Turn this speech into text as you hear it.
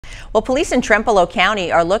Well, police in Trempealeau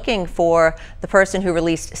County are looking for the person who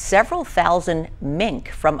released several thousand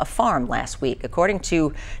mink from a farm last week. According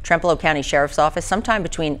to Trempealeau County Sheriff's Office, sometime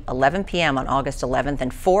between 11 p.m. on August 11th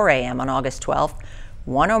and 4 a.m. on August 12th,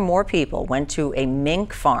 one or more people went to a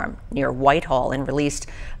mink farm near Whitehall and released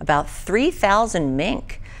about 3,000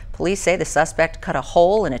 mink. Police say the suspect cut a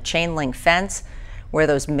hole in a chain link fence where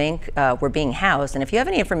those mink were being housed. And if you have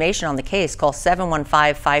any information on the case, call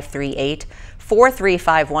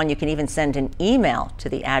 715-538-4351. You can even send an email to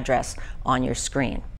the address on your screen.